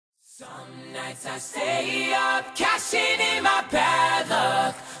Some nights I stay up, cashing in my bad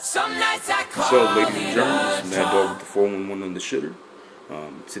luck. Some nights I call. What's up, ladies and gentlemen? It's Mad Dog with the 411 on the shitter.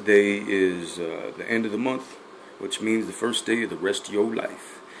 Today is the end of the month, which means the first day of the rest of your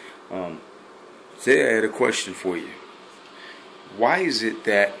life. Today I had a question for you. Why is it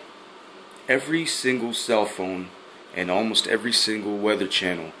that every single cell phone and almost every single weather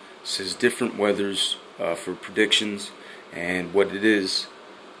channel says different weathers for predictions and what it is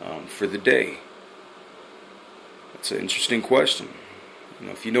for the day? That's an interesting question.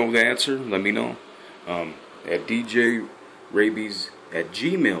 If you know the answer, let me know. At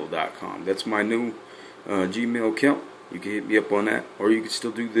djrabies@gmail.com. That's my new Gmail account. You can hit me up on that, or you can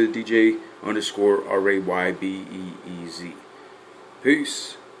still do the DJ_RAYBEEZ.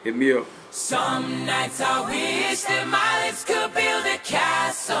 Peace. Hit me up. Some nights I wish that my lips could build a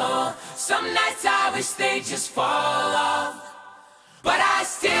castle. Some nights I wish they just fall off. But I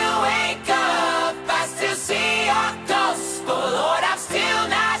still